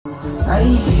Hey,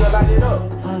 you light it up.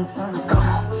 Let's go.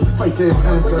 Fake ass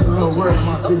guns got no word in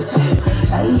my business.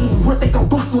 Hey, what they gon'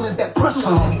 do soon as that pressure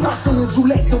on? Not soon as you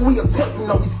let the wheel take, you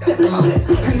know we stepping on it.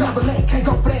 Can't never let, can't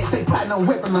go for that. They plot no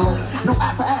weapon on. No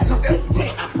eye for eye, no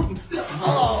tic-tac. I put them stepping on.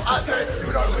 Oh, I think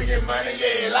you know we get money,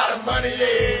 yeah, a lot of money,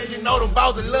 yeah. You know them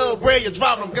bouts that love bread, you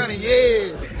drop them gunny,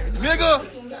 yeah. Nigga,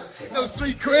 no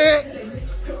street cred.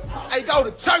 Hey, go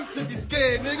to church if you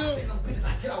scared, nigga.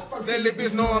 That little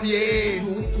bitch know I'm your head.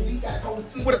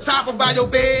 With a chopper by your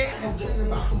bed.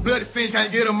 Bloody sin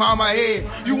can't get him on my head.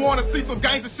 You wanna see some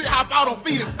gangster shit, hop out on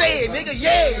feet instead, nigga,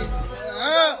 yeah.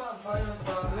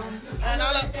 And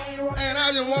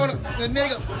I just wanna, the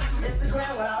nigga.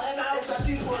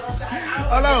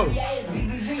 Hello.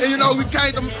 And you know we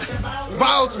came to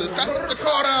vouchers. Got to put the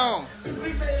car down.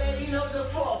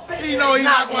 He know he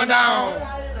knocked one down.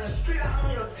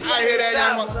 I hear that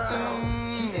young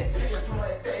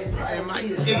and my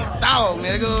big dog,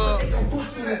 nigga.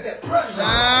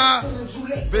 Nah,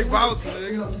 big voucher,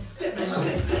 nigga.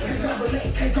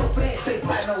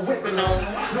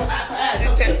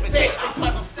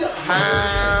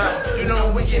 You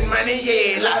know we get money,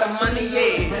 yeah, a lot of money,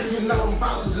 yeah. You know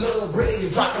vouchers love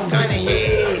bread, drop them gunny,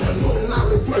 yeah.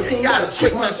 You gotta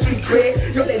trick my street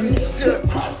cred. Yo, that nigga to the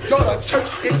cross, go to church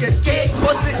if you're scared,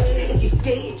 pussy.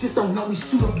 Just don't know we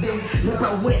shoot them then. Look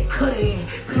about where they cut in.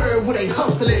 Heard where they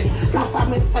hustling. Once I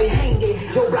meant to say hang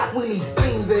it. Yo, block with these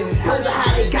things in. Heard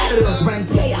how they got it up. But I ain't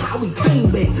tell you how we came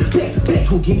back. Back,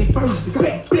 who get me first?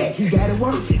 Back, he got it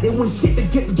work. And when shit to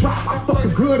get the drop, I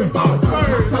fucking good about it. My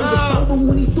son was sober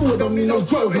when he threw it. Don't need no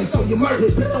drugs. Ain't show you murder.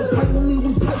 Bitch, don't play with me.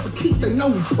 We play for keeps. They know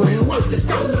we put in work. Let's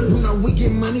go. You know we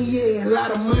get money, yeah. A lot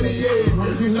of money,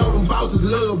 yeah. You know them vouchers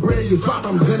love bread. You drop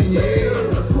them gunny, yeah.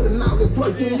 Putting all this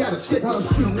work in. Gotta check on the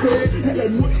street. And they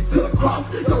niggas to the cross,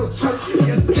 go to church,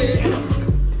 get scared.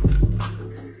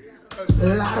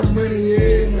 A lot of money,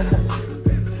 yeah.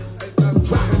 I'm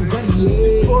dropping money,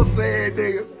 yeah. Poor sad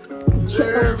nigga.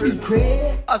 Street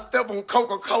cred. I step on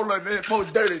Coca-Cola and then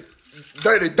put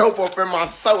dirty dope up in my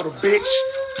soda, bitch.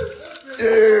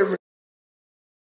 Yeah.